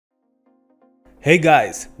Hey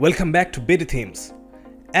guys, welcome back to BdThemes.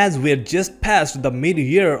 As we are just past the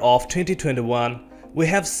mid-year of 2021, we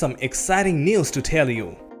have some exciting news to tell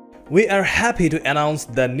you. We are happy to announce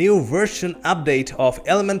the new version update of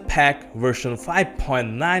Elementor version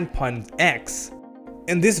 5.9.X.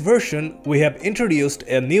 In this version, we have introduced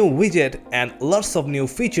a new widget and lots of new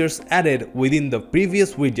features added within the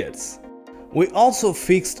previous widgets. We also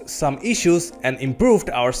fixed some issues and improved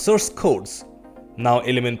our source codes. Now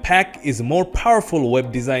Elementor is a more powerful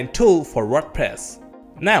web design tool for WordPress.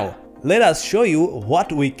 Now, let us show you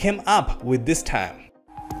what we came up with this time.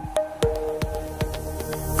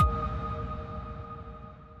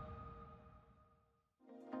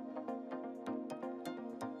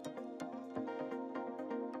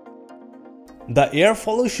 The air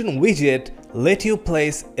pollution widget lets you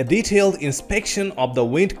place a detailed inspection of the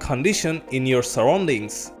wind condition in your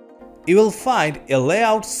surroundings. You will find a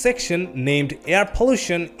layout section named Air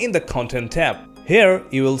Pollution in the Content tab. Here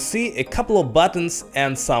you will see a couple of buttons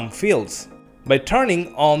and some fields. By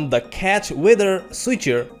turning on the Catch Weather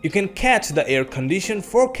switcher, you can catch the air condition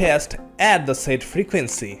forecast at the set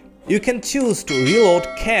frequency. You can choose to reload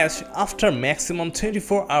cache after maximum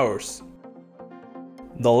 24 hours.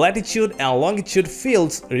 The latitude and longitude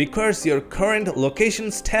fields requires your current location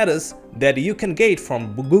status that you can get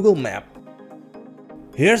from Google Maps.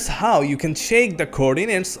 Here's how you can check the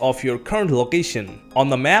coordinates of your current location. On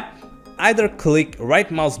the map, either click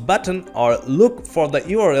right mouse button or look for the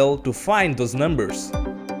URL to find those numbers.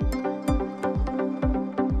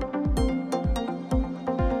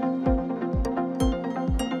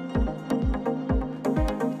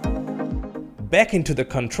 Back into the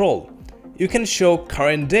control, you can show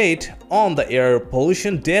current date on the air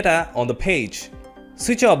pollution data on the page.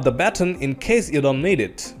 Switch off the button in case you don't need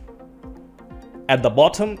it. At the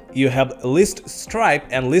bottom, you have a list stripe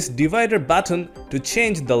and list divider button to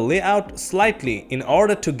change the layout slightly in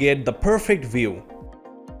order to get the perfect view.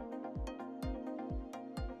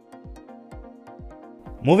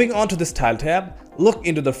 Moving on to the Style tab, look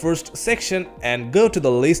into the first section and go to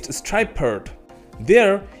the list stripe part.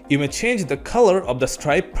 There, you may change the color of the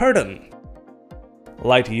stripe pattern.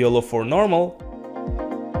 Light yellow for normal,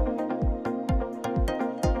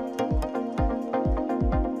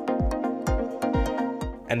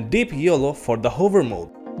 and deep yellow for the hover mode.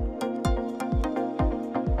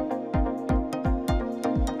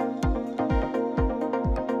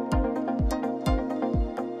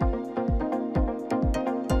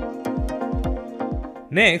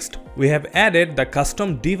 Next, we have added the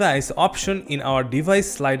custom device option in our Device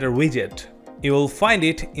Slider Widget. You will find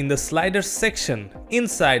it in the Sliders section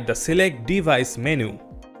inside the Select Device menu.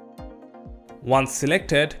 Once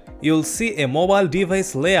selected, you will see a mobile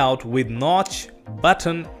device layout with notch,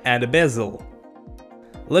 button and a bezel.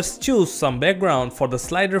 Let's choose some background for the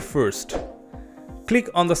slider first. Click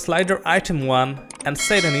on the slider item 1 and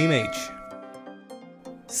set an image.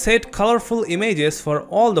 Set colorful images for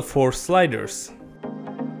all the 4 sliders.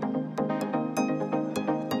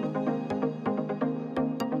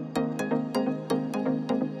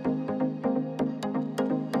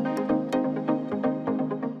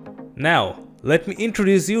 Now, let me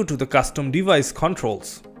introduce you to the custom device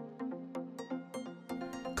controls.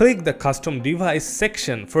 Click the Custom Device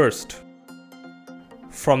section first.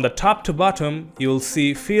 From the top to bottom, you will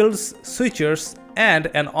see fields, switchers, and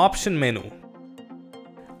an option menu.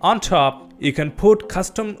 On top, you can put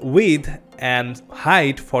custom width and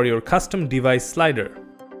height for your custom device slider.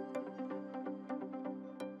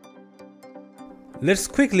 Let's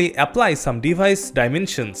quickly apply some device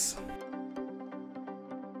dimensions.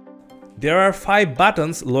 There are 5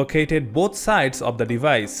 buttons located both sides of the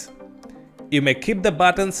device. You may keep the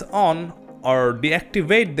buttons on or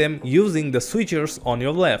deactivate them using the switchers on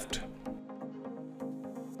your left.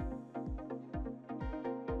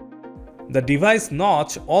 The device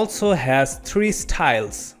notch also has 3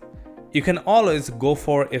 styles. You can always go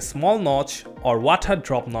for a small notch or water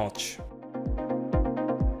drop notch.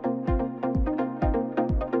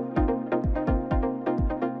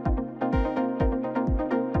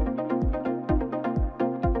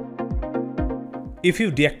 If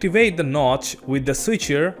you deactivate the notch with the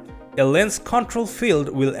switcher, a lens control field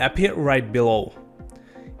will appear right below.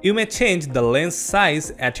 You may change the lens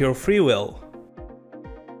size at your free will.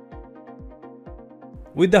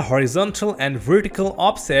 With the horizontal and vertical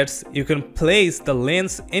offsets, you can place the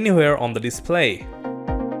lens anywhere on the display.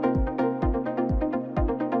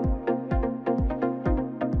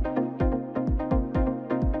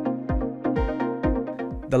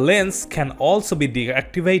 The lens can also be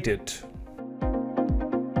deactivated.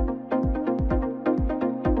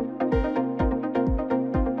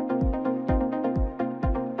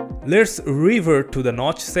 Let's revert to the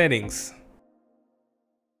notch settings.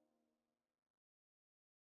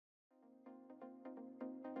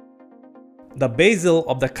 The bezel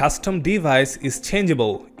of the custom device is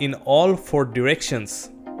changeable in all 4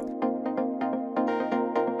 directions.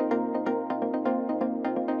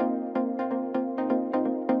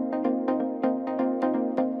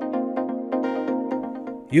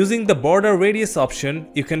 Using the border radius option,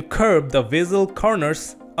 you can curve the bezel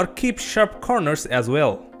corners or keep sharp corners as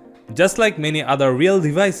well. Just like many other real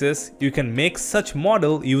devices, you can make such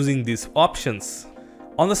model using these options.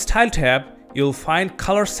 On the Style tab, you'll find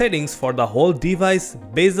color settings for the whole device,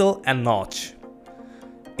 bezel and notch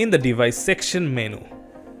in the Device section menu.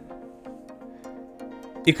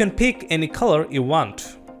 You can pick any color you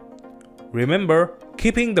want. Remember,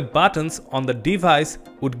 keeping the buttons on the device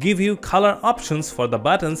would give you color options for the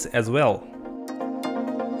buttons as well.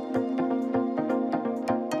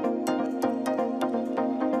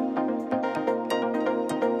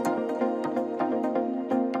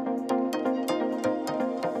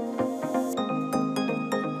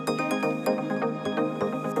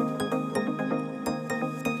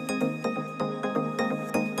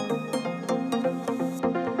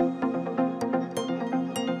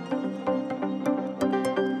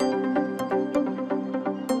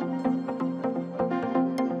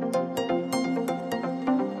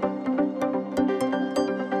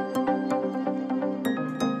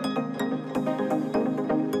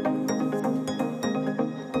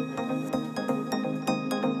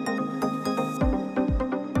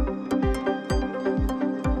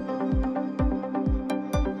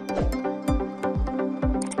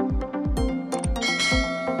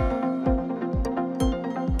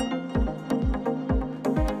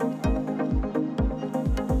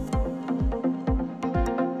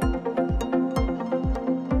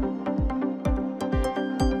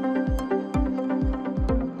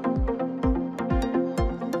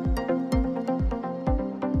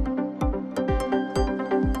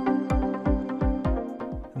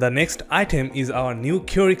 The next item is our new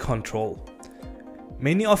query control.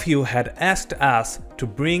 Many of you had asked us to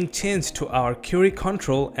bring change to our query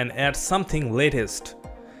control and add something latest.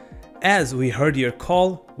 As we heard your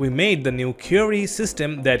call, we made the new query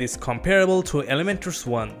system that is comparable to Elementor's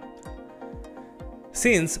one.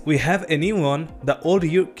 Since we have a new one, the old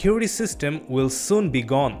query system will soon be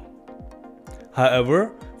gone.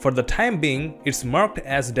 However, for the time being, it's marked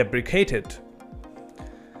as deprecated.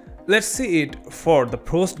 Let's see it for the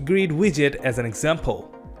Post Grid widget as an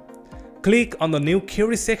example. Click on the new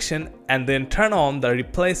query section and then turn on the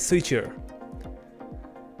replace switcher.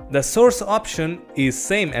 The source option is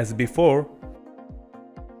same as before.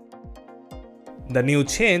 The new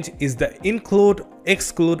change is the include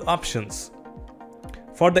exclude options.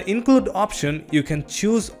 For the include option, you can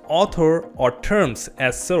choose author or terms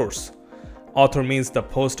as source. Author means the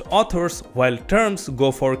post authors, while terms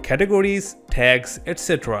go for categories, tags,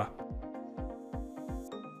 etc.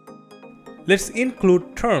 Let's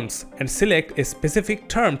include terms and select a specific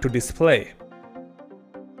term to display.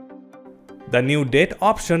 The new date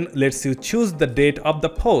option lets you choose the date of the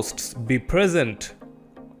posts be present,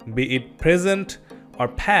 be it present or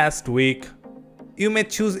past week. You may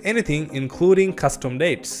choose anything including custom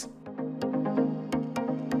dates.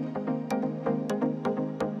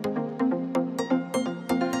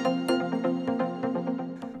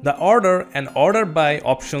 The order and order by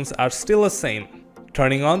options are still the same.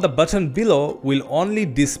 Turning on the button below will only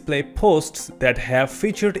display posts that have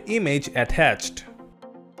featured image attached.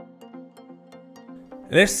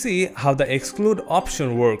 Let's see how the exclude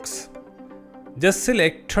option works. Just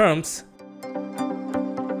select terms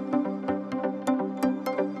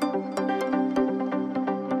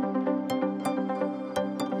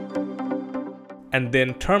and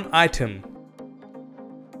then term item.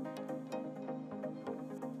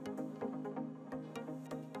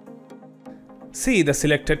 See, the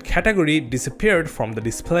selected category disappeared from the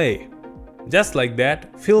display. Just like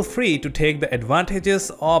that, feel free to take the advantages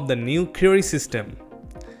of the new query system.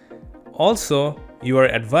 Also, you are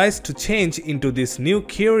advised to change into this new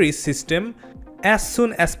query system as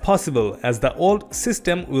soon as possible, as the old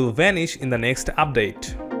system will vanish in the next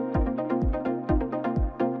update.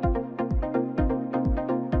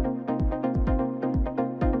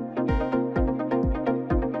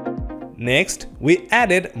 Next, we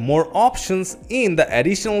added more options in the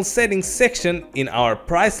additional settings section in our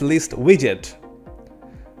price list widget.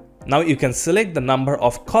 Now you can select the number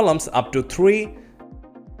of columns up to 3,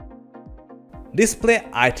 display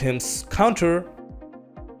items counter,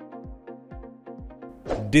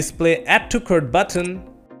 display add to cart button,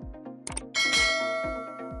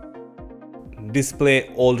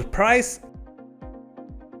 display old price,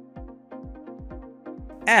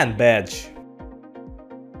 and badge.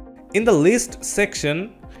 In the list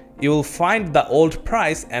section, you will find the old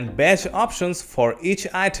price and badge options for each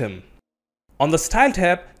item. On the Style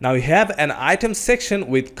tab, now you have an item section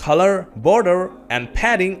with color, border, and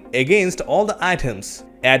padding against all the items.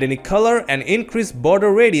 Add any color and increase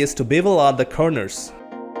border radius to bevel out the corners.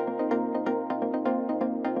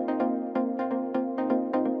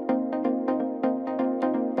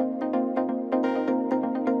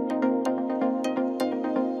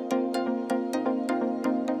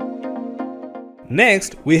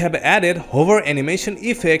 Next, we have added hover animation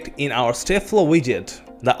effect in our step flow widget.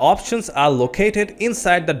 The options are located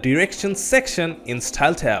inside the directions section in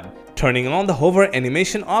Style tab. Turning on the hover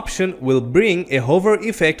animation option will bring a hover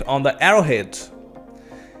effect on the arrowhead.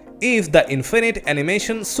 If the infinite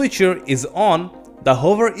animation switcher is on, the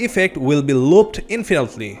hover effect will be looped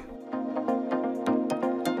infinitely.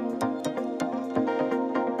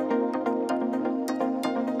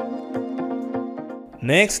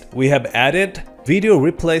 Next, we have added Video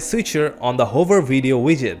Replay switcher on the Hover Video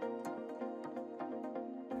widget.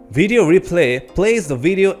 Video Replay plays the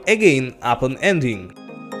video again upon ending.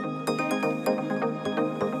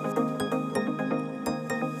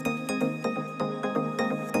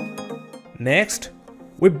 Next,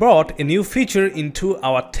 we brought a new feature into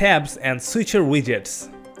our tabs and switcher widgets.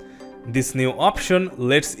 This new option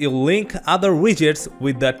lets you link other widgets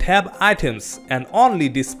with the tab items and only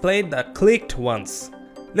display the clicked ones.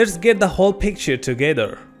 Let's get the whole picture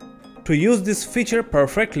together. To use this feature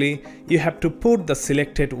perfectly, you have to put the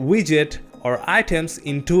selected widget or items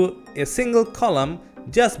into a single column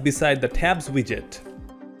just beside the tabs widget.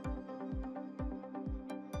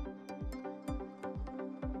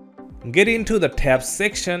 Get into the tabs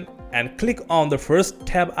section and click on the first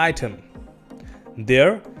tab item.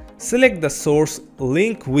 There, select the source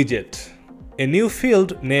link widget. A new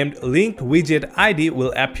field named Link Widget ID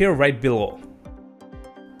will appear right below.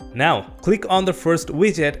 Now, click on the first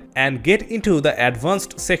widget and get into the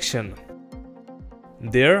Advanced section.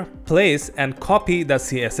 There, place and copy the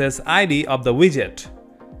CSS ID of the widget.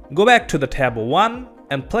 Go back to the tab 1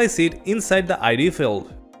 and place it inside the ID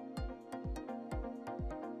field.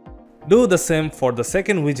 Do the same for the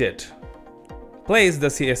second widget. Place the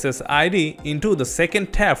CSS ID into the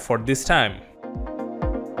second tab for this time.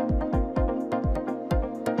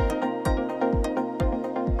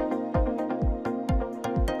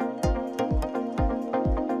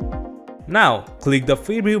 Now, click the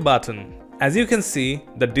preview button. As you can see,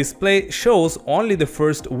 the display shows only the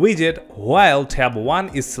first widget while tab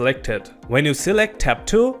 1 is selected. When you select tab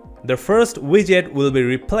 2, the first widget will be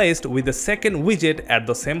replaced with the second widget at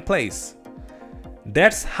the same place.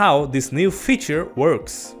 That's how this new feature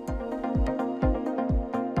works.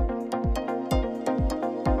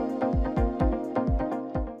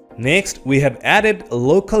 Next, we have added a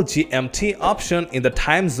local GMT option in the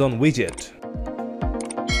time zone widget.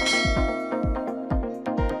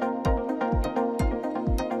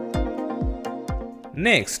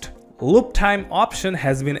 Next, loop time option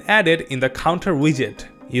has been added in the counter widget.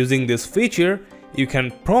 Using this feature, you can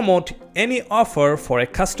promote any offer for a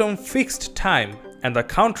custom fixed time, and the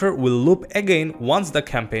counter will loop again once the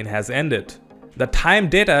campaign has ended. The time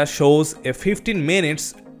data shows a 15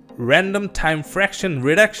 minutes random time fraction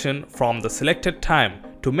reduction from the selected time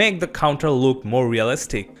to make the counter look more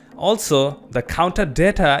realistic. Also, the counter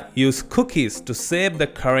data use cookies to save the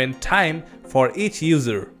current time for each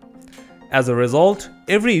user. As a result,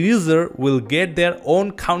 every user will get their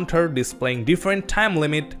own counter displaying different time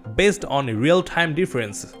limit based on real-time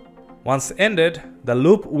difference. Once ended, the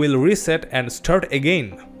loop will reset and start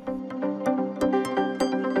again.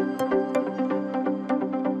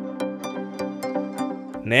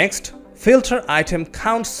 Next, Filter Item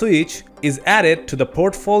Count switch is added to the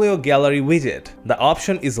Portfolio Gallery widget. The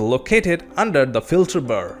option is located under the filter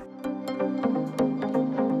bar.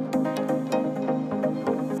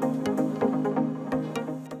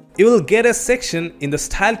 You will get a section in the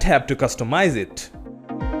Style tab to customize it.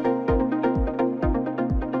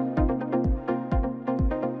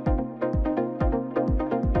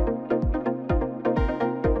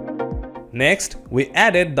 Next, we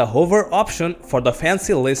added the hover option for the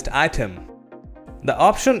fancy list item. The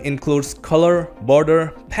option includes color,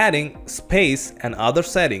 border, padding, space, and other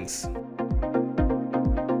settings.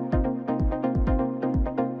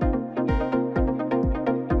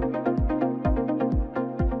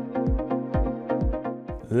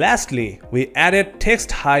 Lastly, we added text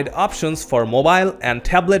hide options for mobile and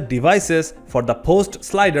tablet devices for the Post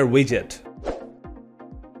Slider widget.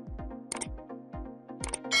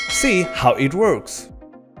 See how it works.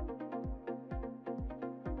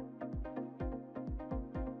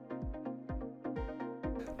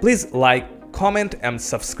 Please like, comment and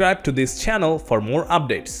subscribe to this channel for more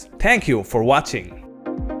updates. Thank you for watching.